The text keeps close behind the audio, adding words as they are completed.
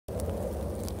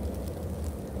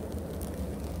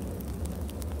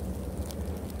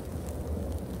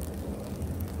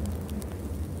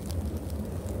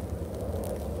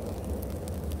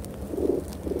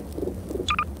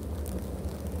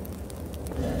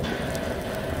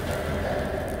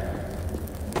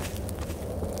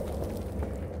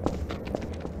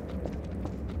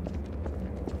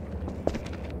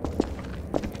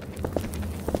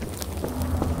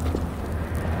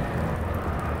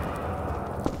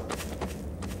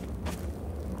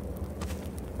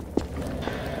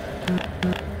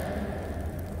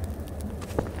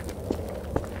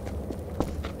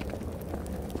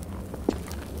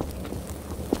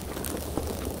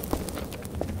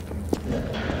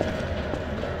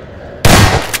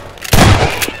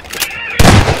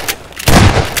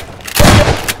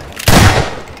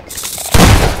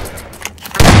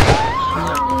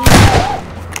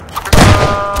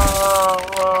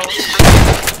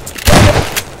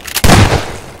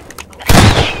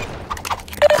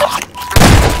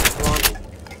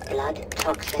Blood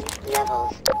toxin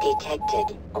levels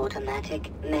detected. Automatic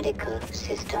medical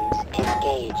systems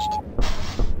engaged.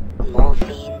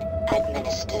 Morphine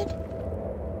administered.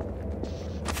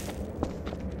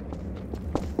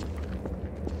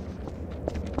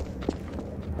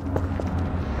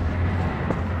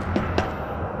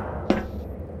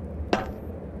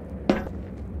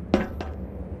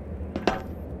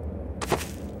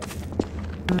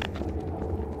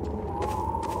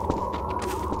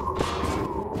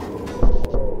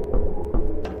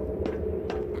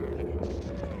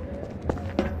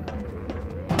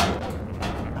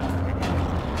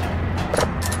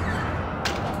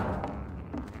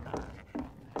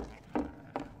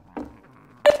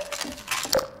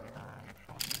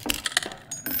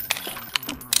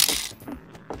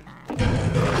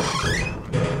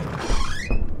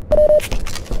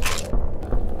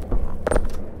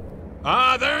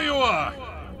 Ah, there you are!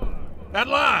 At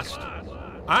last!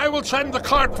 I will send the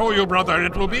cart for you, brother.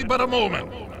 It will be but a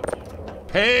moment.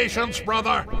 Patience,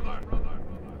 brother.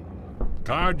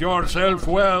 Guard yourself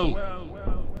well.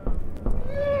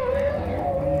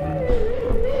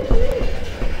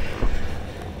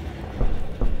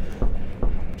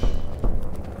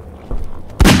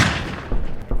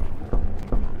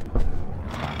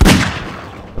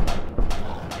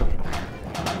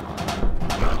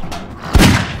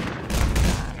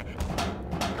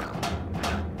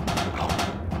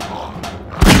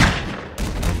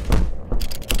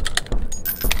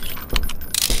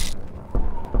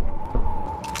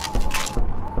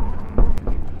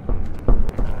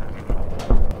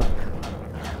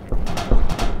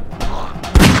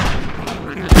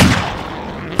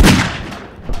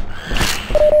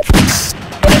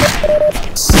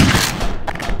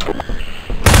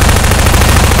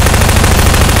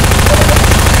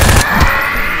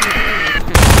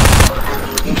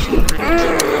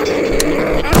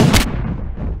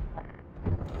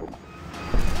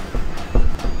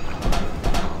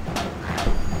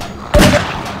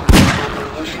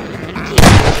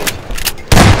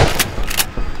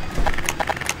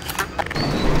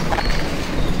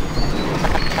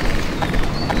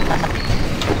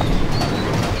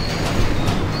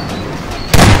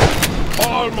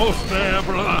 Almost there,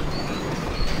 brother.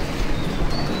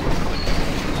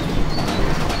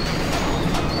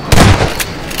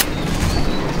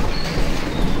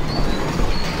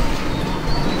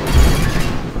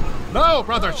 No,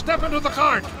 brother, step into the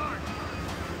cart.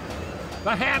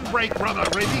 The handbrake, brother.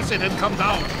 Release it and come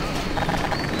down.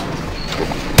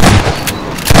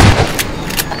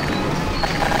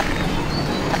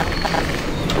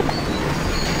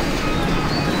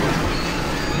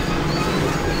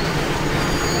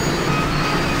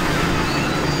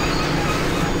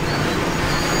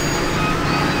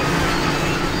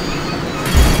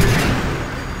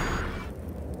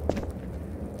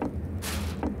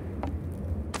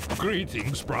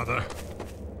 Greetings, brother.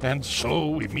 And so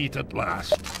we meet at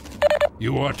last.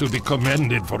 You are to be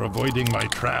commended for avoiding my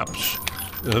traps.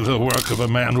 The work of a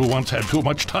man who once had too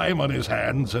much time on his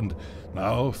hands and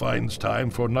now finds time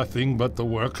for nothing but the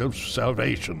work of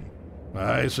salvation.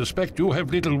 I suspect you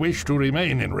have little wish to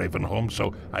remain in Ravenholm,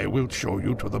 so I will show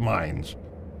you to the mines.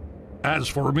 As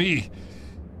for me,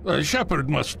 a shepherd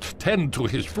must tend to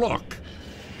his flock,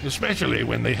 especially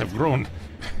when they have grown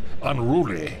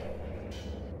unruly.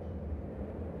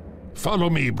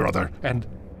 Follow me, brother, and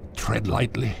tread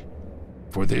lightly,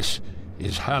 for this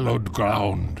is hallowed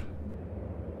ground.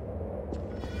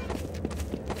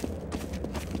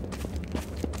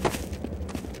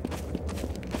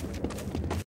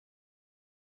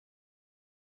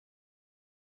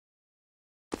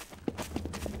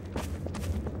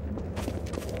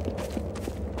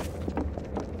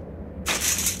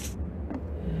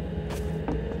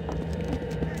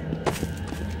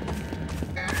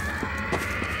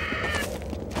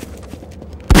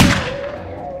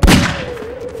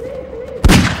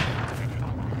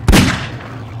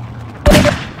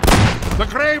 The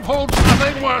grave holds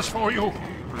nothing worse for you.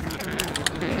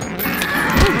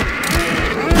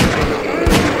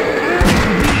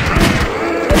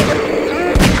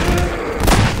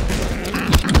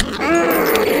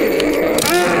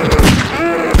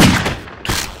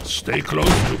 Stay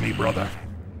close to me, brother.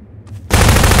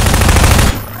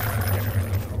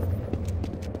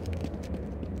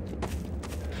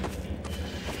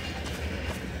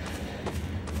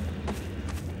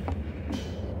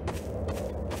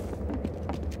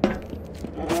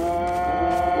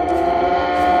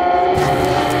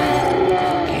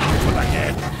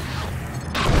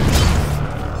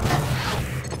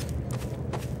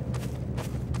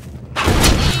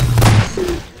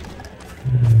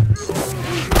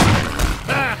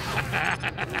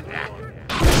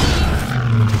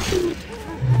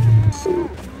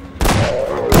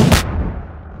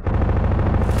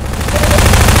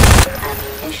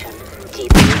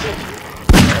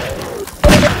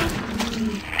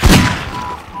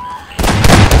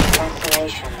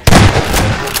 lacerations.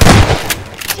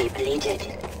 Depleted.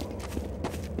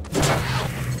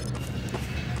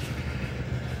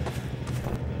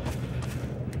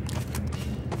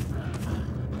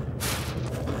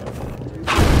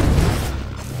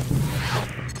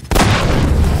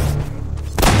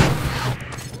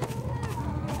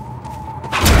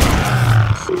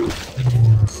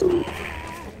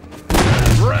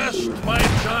 Rest, my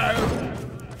child.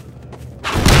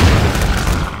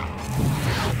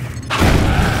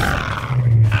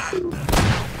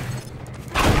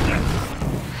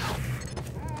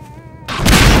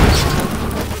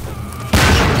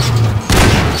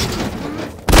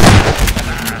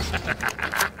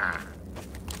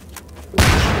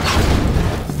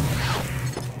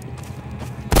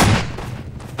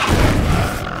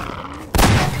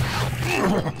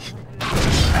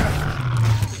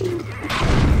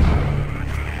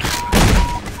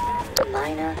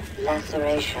 Minor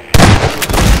laceration.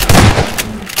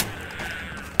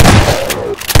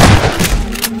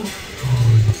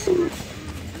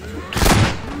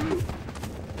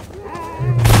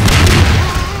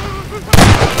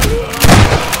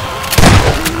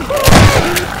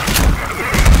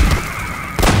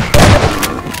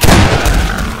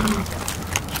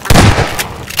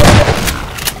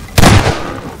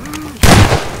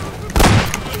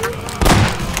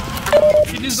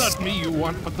 It is not me you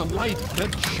want, but the light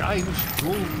that shines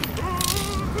through.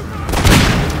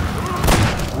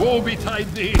 Woe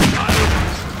betide thee, child!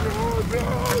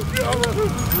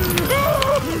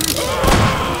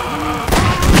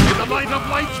 May the light of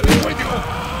lights be with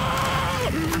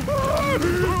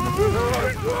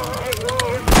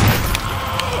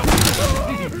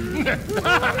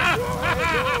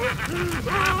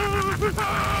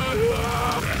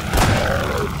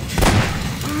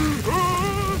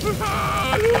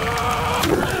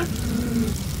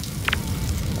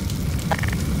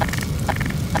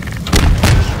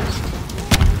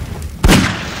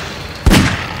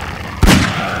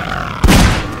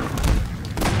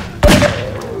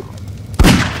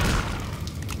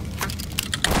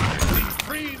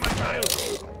Free, my child!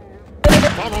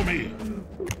 Follow me!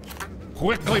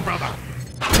 Quickly, brother!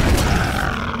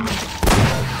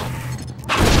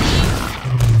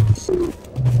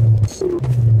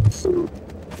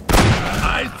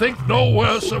 I think no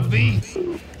worse of thee.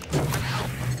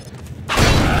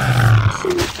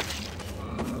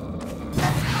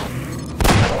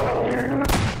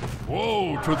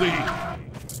 Woe to thee!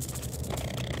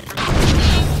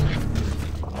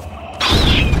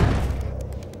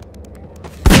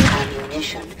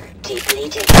 Ammunition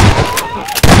depleted.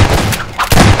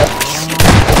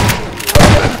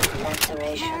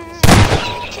 Lacerations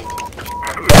detected.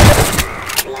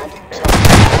 Blood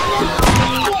toxin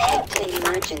detected.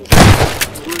 Emergency.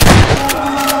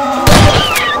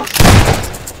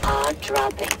 Are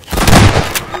dropping.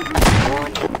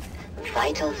 Warning.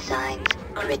 Vital signs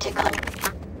critical.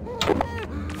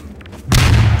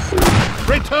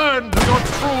 Return to your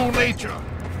true nature!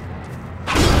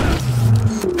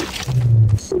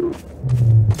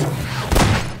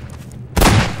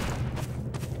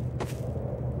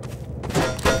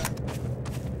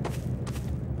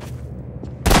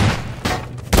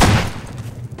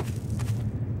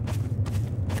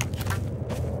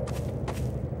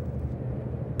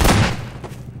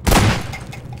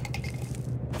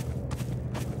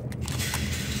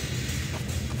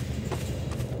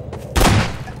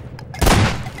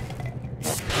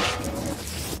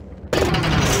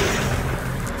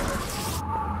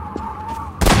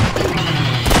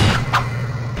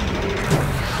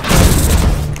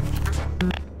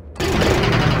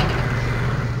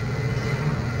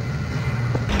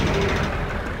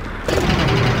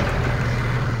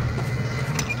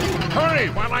 Hurry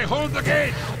while I hold the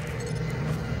gate!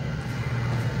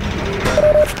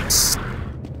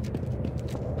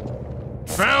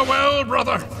 Farewell,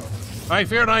 brother! I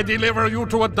fear I deliver you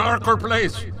to a darker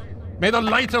place. May the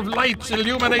light of lights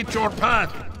illuminate your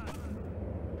path.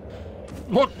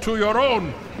 Look to your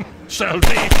own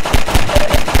salvation.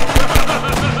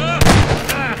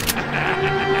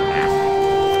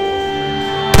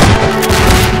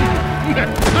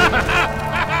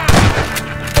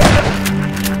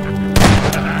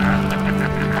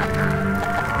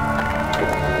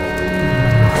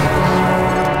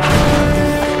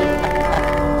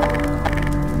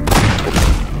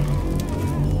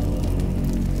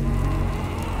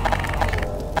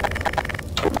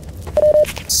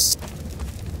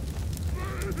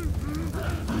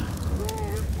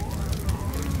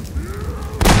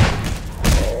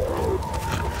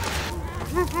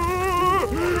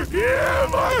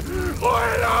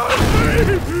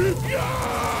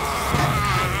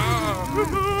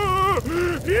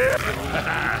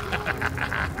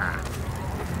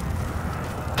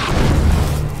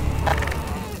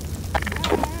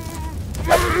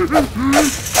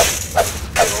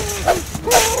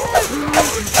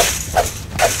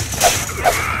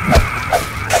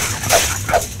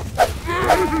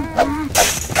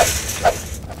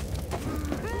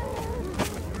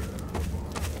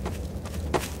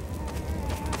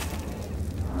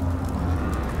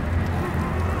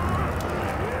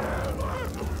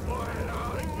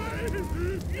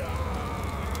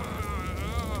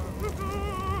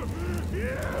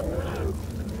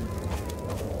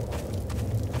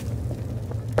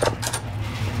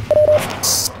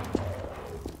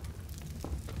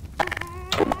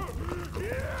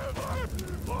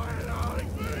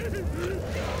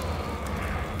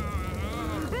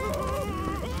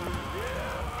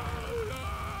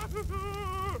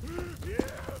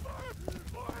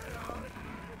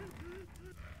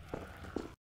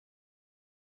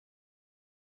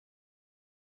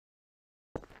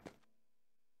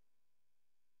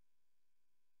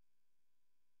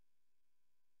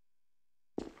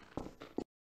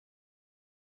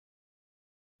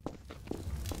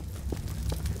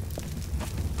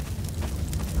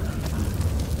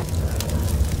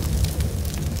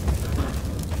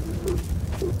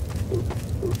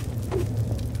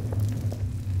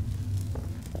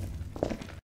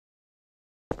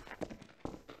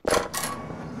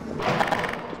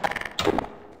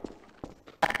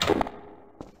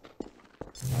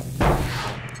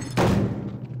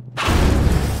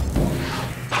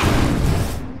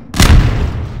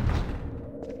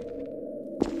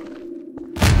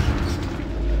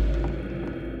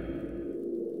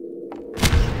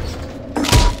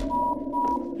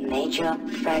 Major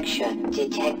fracture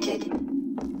detected.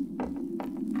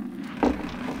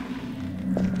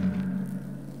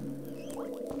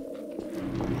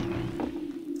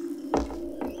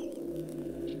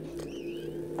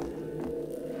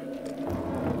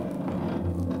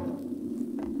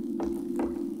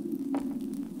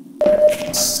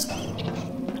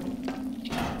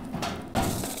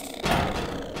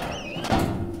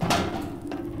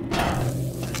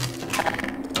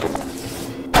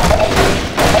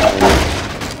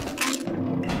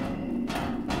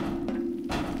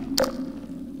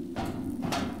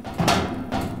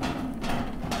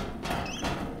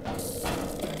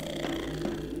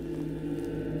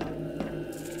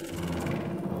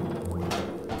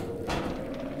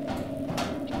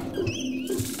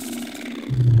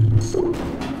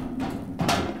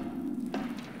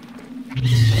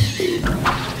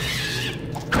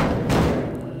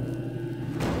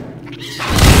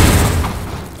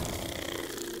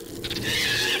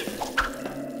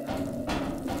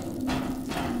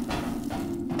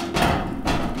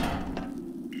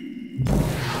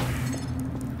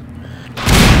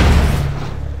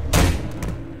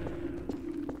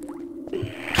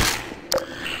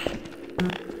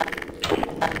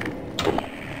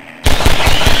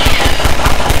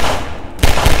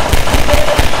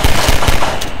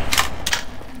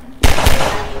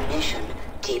 Ammunition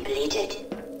depleted.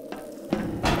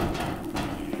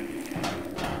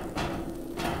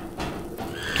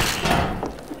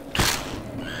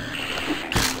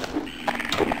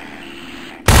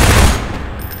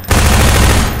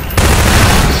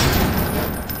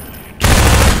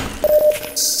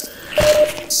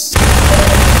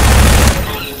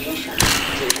 Ammunition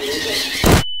depleted.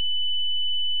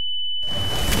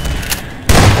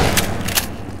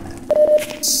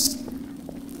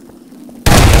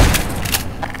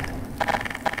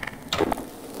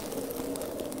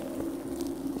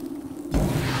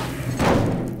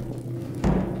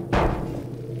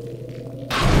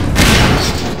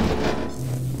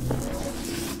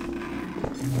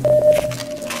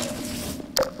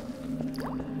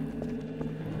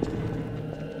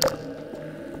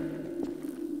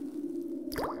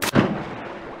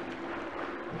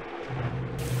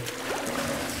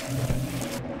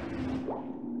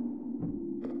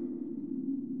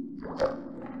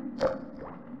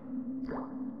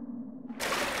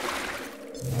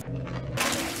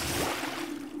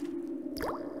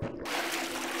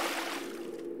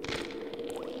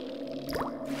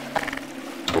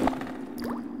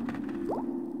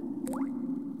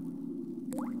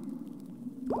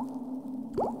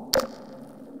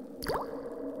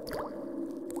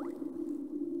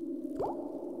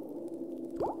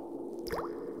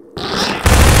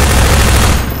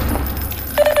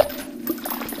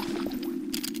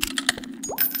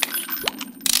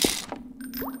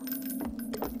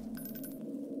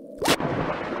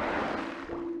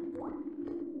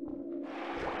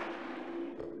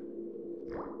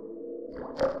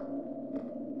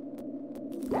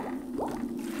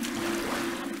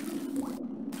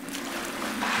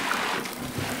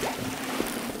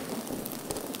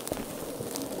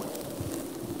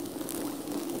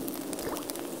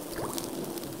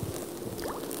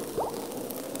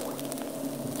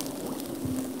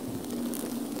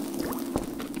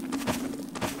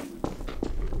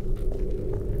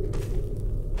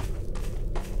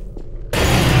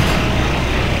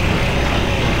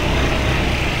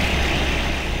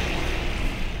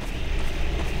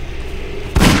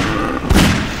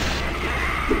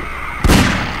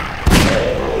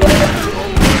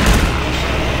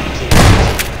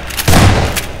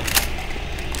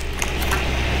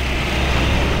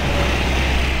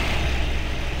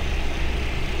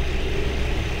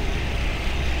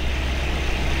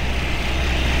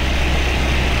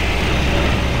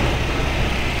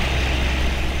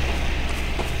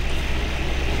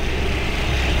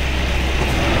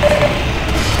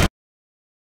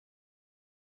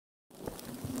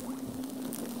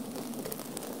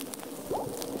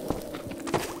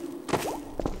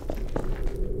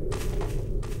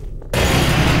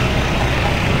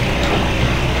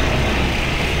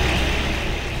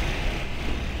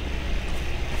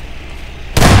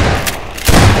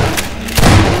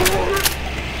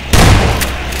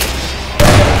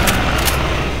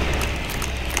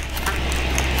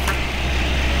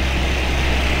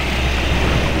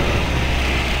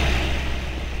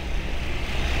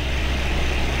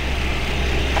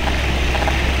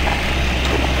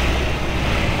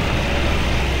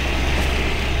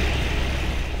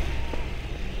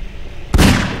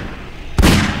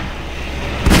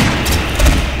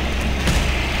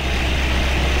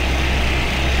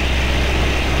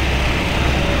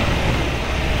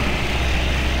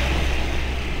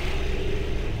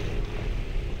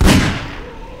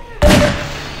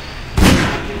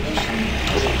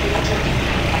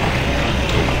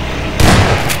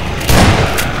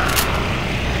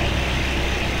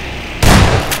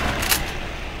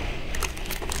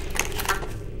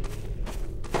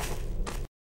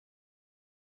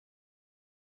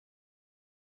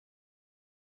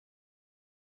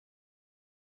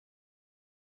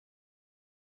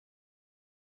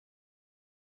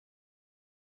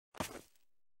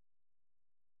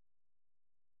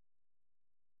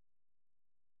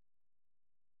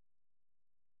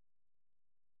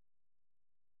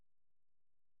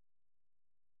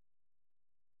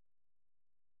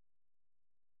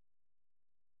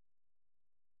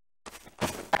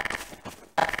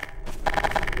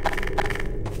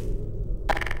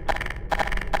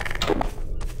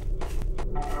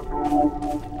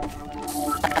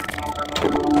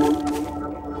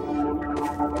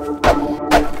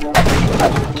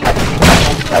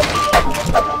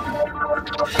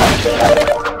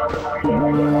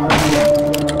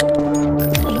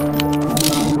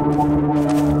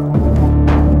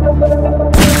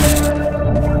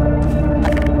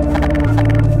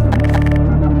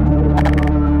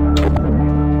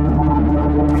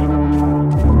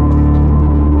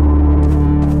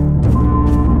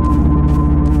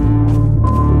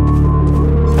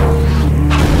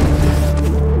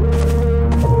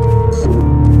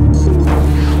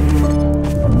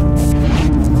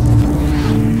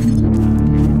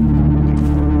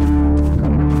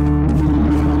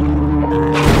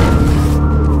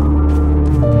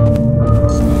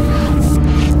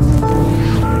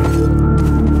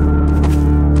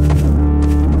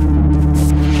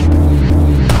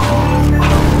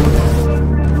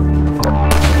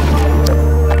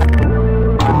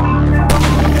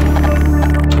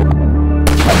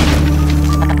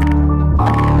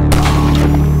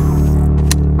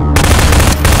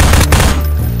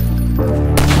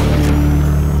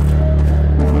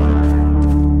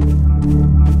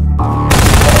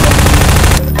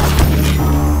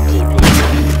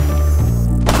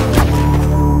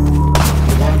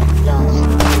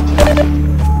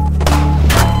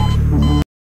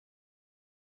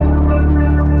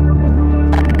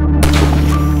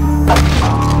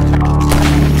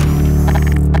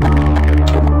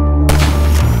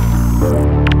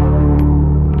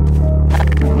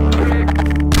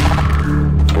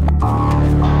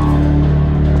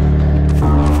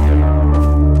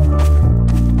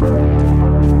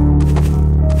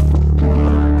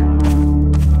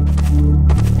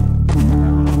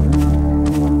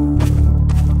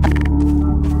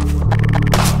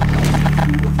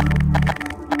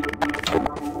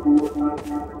 Log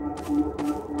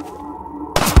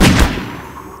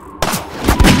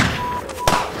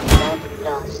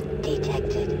loss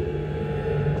detected.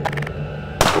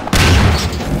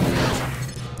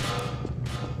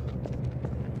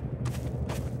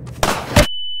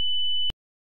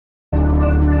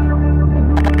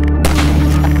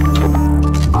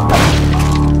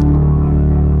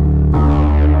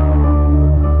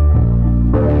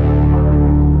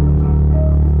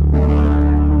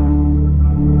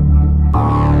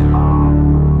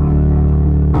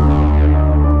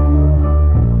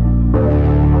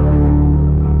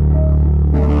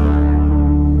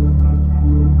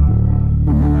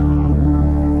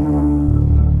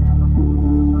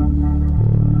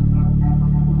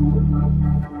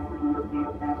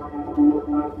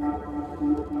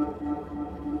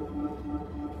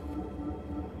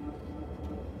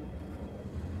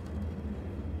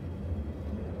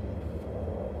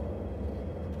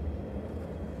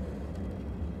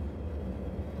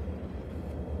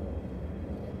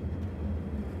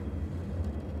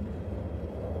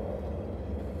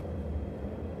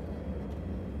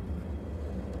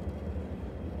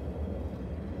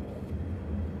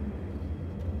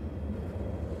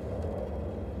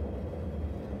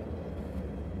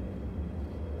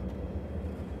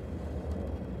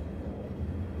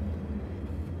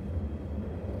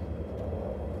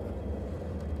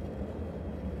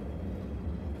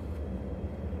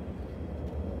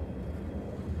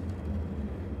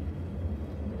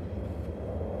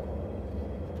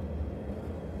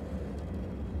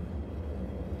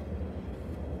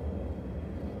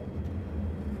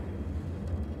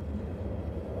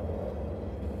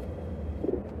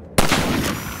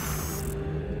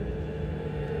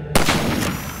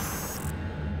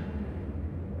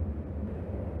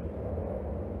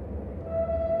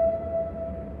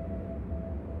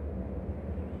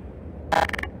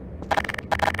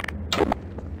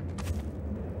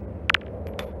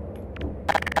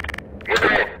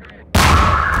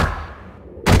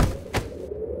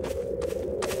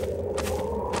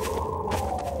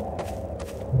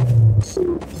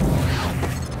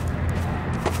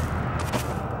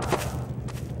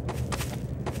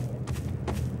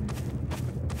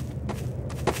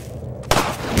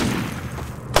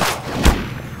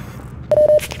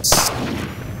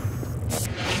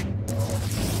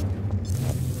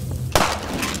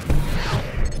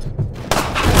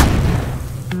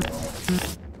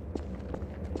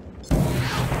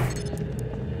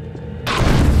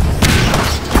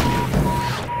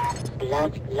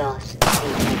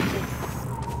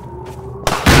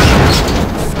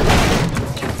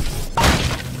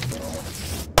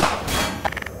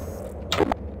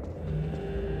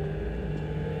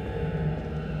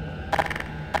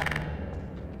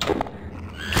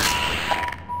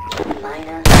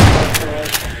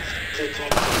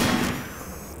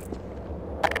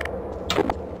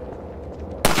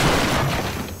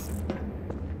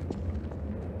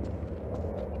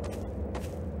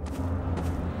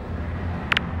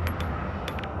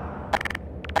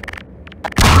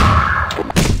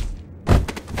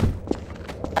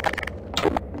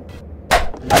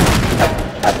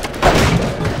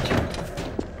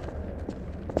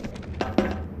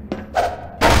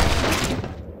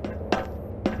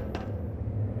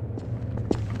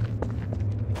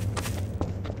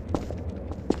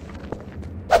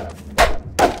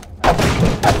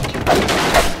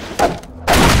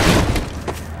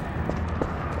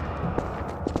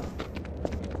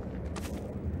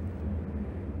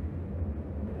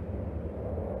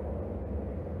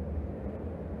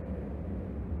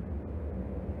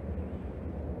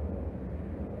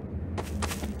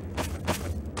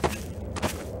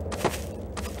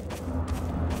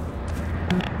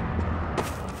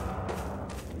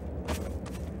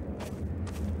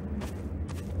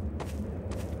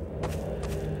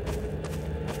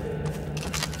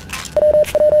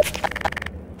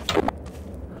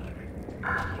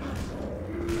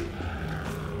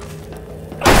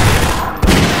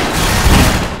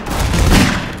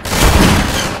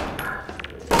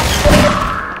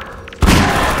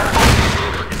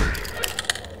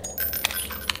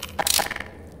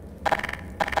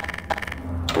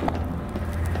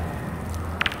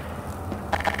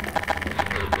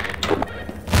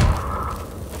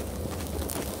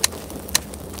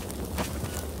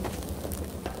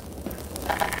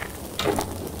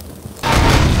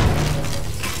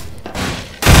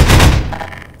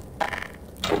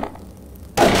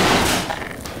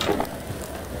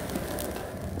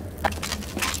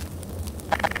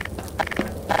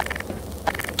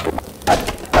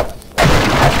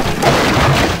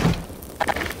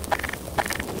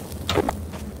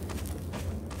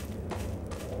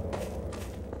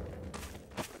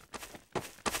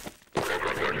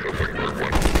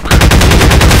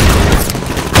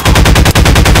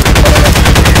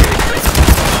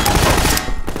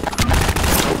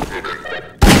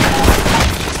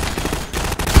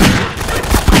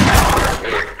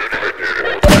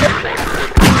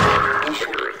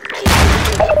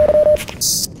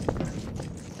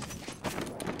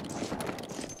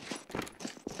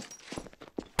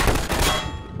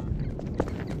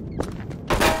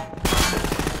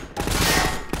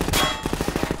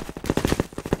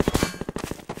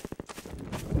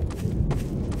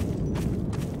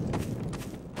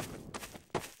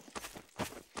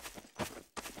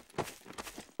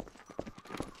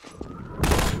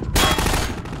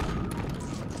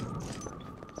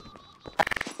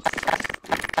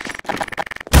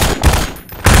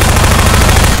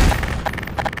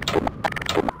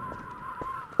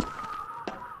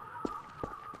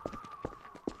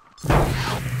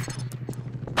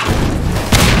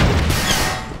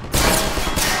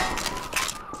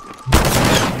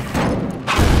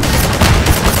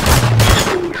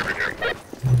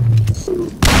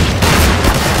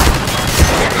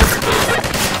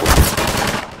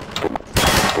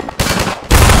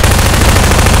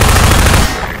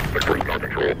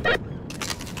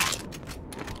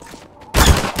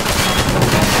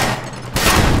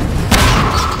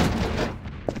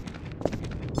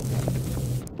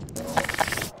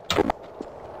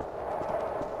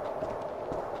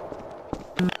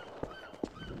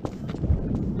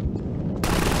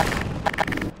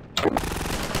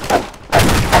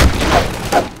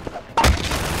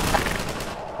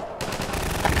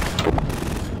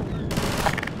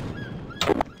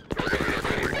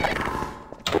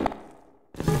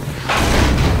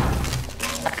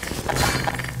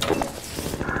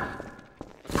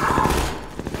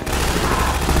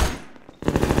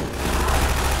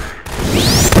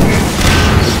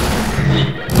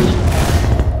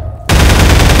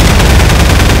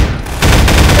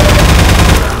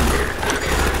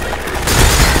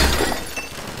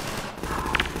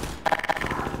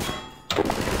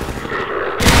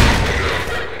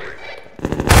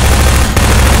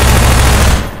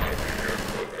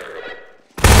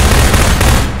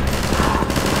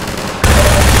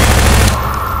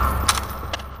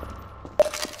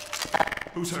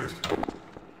 Who's hurt?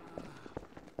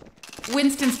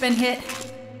 Winston's been hit.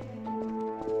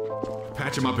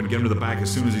 Patch him up and get him to the back as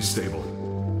soon as he's stable.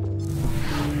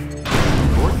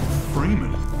 Gordon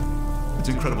Freeman. It's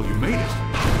incredible you made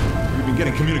it. We've been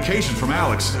getting communications from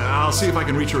Alex. I'll see if I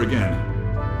can reach her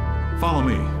again. Follow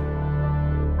me.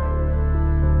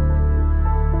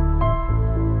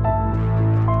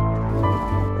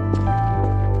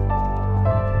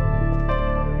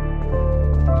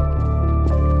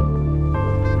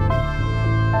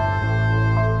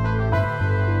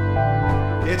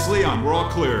 It's Leon. We're all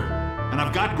clear. And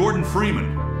I've got Gordon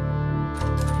Freeman.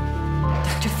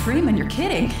 Dr. Freeman, you're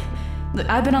kidding. Look,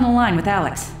 I've been on the line with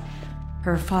Alex.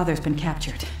 Her father's been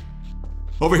captured.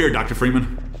 Over here, Dr.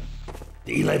 Freeman.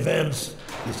 The Eli Vance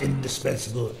is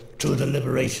indispensable to the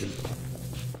liberation.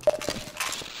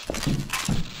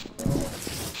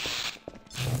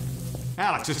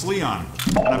 Alex, it's Leon.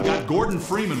 And I've got Gordon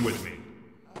Freeman with me.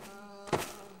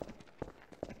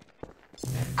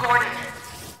 Gordon,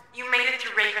 you made it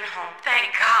through Ravenholm.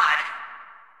 Thank God.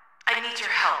 I need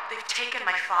your help. They've taken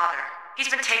my father.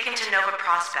 He's been taken to Nova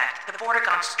Prospect. The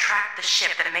Vortigaunts tracked the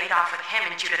ship that made off with him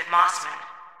and Judith Mossman.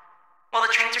 While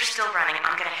the trains are still running,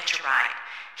 I'm gonna hitch a ride.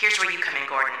 Here's where you come in,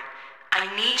 Gordon. I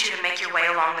need you to make your way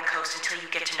along the coast until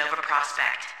you get to Nova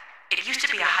Prospect. It used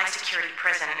to be a high-security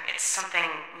prison. It's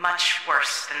something much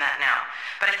worse than that now.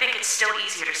 But I think it's still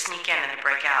easier to sneak in than to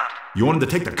break out. You want him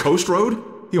to take the coast road?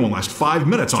 He won't last 5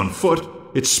 minutes on foot.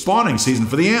 It's spawning season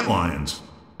for the antlions.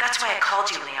 That's why I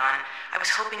called you, Leon. I was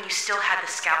hoping you still had the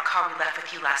scout car we left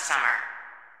with you last summer.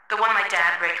 The one my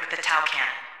dad rigged with the Tau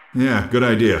cannon. Yeah, good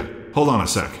idea. Hold on a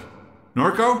sec.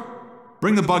 Norco?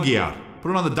 Bring the buggy out.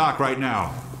 Put it on the dock right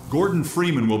now. Gordon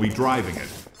Freeman will be driving it.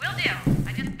 Will do.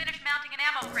 I just finished mounting an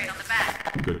ammo crate on the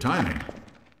back. Good timing.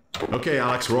 Okay,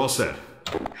 Alex, we're all set.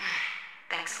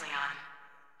 Thanks, Leon.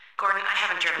 Gordon, I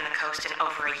haven't driven the coast in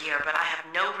over a year, but I have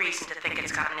no reason to think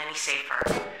it's gotten any safer.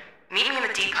 Meet me in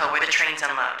the depot where the trains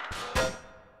unload.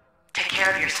 Take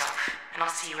care of yourself, and I'll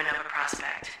see you in Nova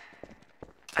Prospect.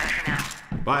 Bye for now.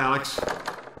 Bye, Alex.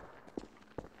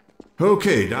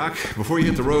 Okay, Doc. Before you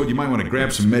hit the road, you might want to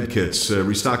grab some med kits,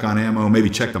 restock on ammo, maybe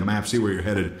check the map, see where you're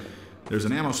headed. There's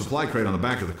an ammo supply crate on the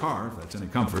back of the car, if that's any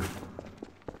comfort.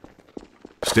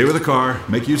 Stay with the car,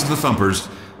 make use of the thumpers.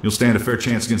 You'll stand a fair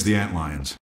chance against the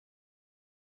antlions.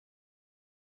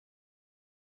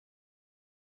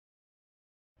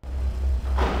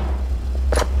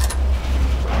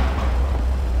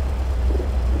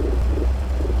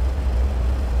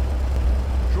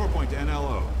 Shore point to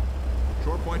NLO.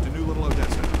 Shore point to New Little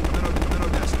Odessa.